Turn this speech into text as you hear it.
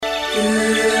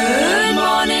Good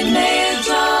morning, Mayor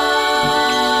Josh.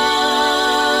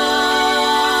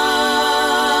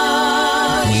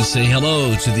 We say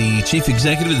hello to the chief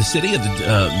executive of the city of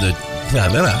the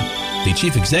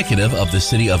chief executive of the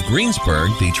city of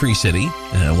Greensburg, the Tree City,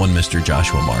 one Mr.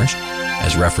 Joshua Marsh,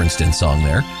 as referenced in song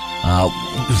there.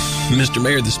 Mr.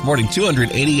 Mayor, this morning,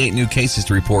 288 new cases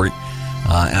to report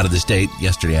out of the state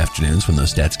yesterday afternoons when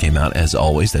those stats came out. As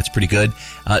always, that's pretty good.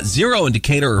 0 in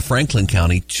Decatur or Franklin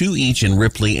County, 2 each in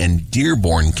Ripley and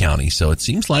Dearborn County. So it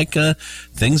seems like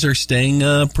things are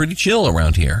staying pretty chill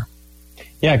around here.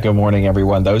 Yeah, good morning,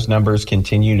 everyone. Those numbers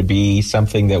continue to be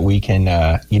something that we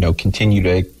can, continue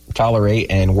to tolerate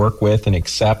and work with and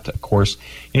accept. Of course,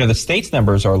 the state's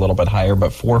numbers are a little bit higher,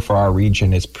 but 4 for our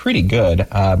region is pretty good,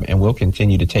 and we'll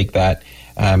continue to take that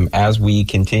as we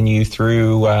continue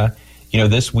through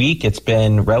this week. It's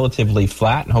been relatively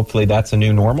flat, and hopefully that's a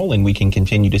new normal, and we can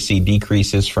continue to see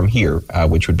decreases from here,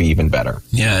 which would be even better.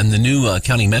 Yeah, and the new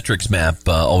county metrics map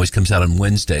always comes out on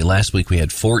Wednesday. Last week we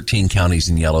had 14 counties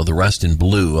in yellow, the rest in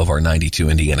blue of our 92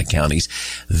 Indiana counties.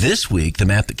 This week, the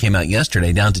map that came out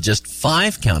yesterday, down to just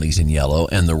 5 counties in yellow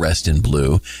and the rest in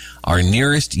blue. Our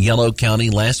nearest yellow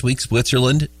county last week,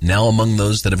 Switzerland, now among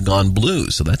those that have gone blue.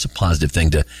 So that's a positive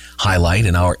thing to highlight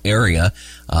in our area.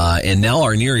 And now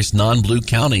our nearest non-blue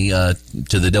county to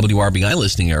the WRBI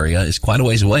listing area is quite a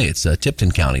ways away. It's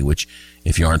Tipton County, which,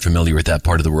 if you aren't familiar with that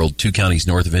part of the world, 2 counties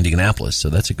north of Indianapolis.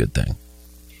 So that's a good thing.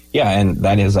 Yeah, and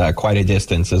that is quite a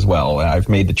distance as well. I've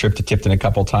made the trip to Tipton a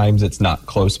couple times. It's not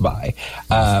close by,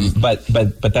 but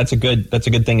that's a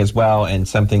good thing as well, and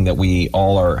something that we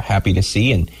all are happy to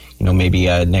see. And maybe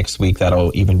next week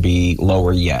that'll even be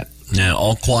lower yet. Now,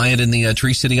 all quiet in the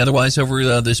Tree City. Otherwise,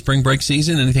 over the spring break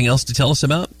season, anything else to tell us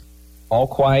about? All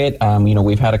quiet.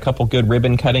 We've had a couple good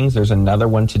ribbon cuttings. There's another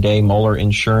one today. Moeller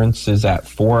Insurance is at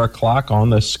 4 o'clock on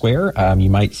the square. You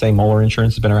might say Moeller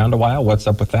Insurance has been around a while. What's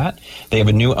up with that? They have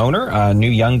a new owner, a new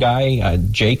young guy,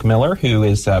 Jake Miller, who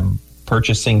is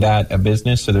purchasing that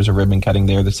business. So there's a ribbon cutting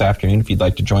there this afternoon. If you'd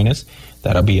like to join us,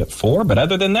 that'll be at 4. But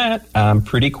other than that,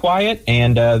 pretty quiet.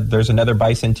 And there's another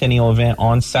bicentennial event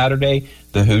on Saturday,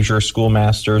 the Hoosier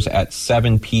Schoolmasters at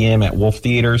 7 p.m. at Wolf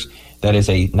Theaters. That is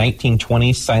a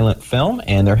 1920s silent film,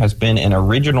 and there has been an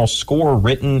original score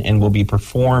written and will be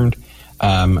performed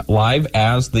live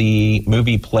as the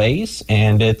movie plays,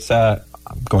 and it's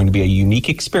going to be a unique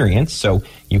experience. So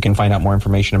you can find out more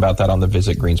information about that on the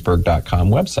visitgreensburg.com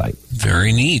website.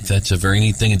 Very neat. That's a very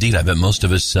neat thing indeed. I bet most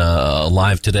of us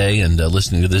live today and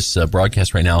listening to this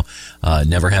broadcast right now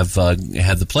never have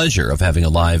had the pleasure of having a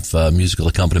live musical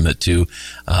accompaniment to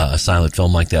a silent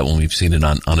film like that when we've seen it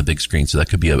on a big screen. So that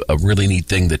could be a really neat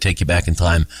thing to take you back in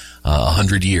time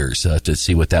 100 years to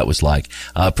see what that was like.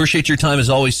 Appreciate your time as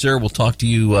always, sir. We'll talk to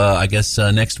you,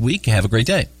 next week. Have a great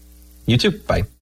day. You too. Bye.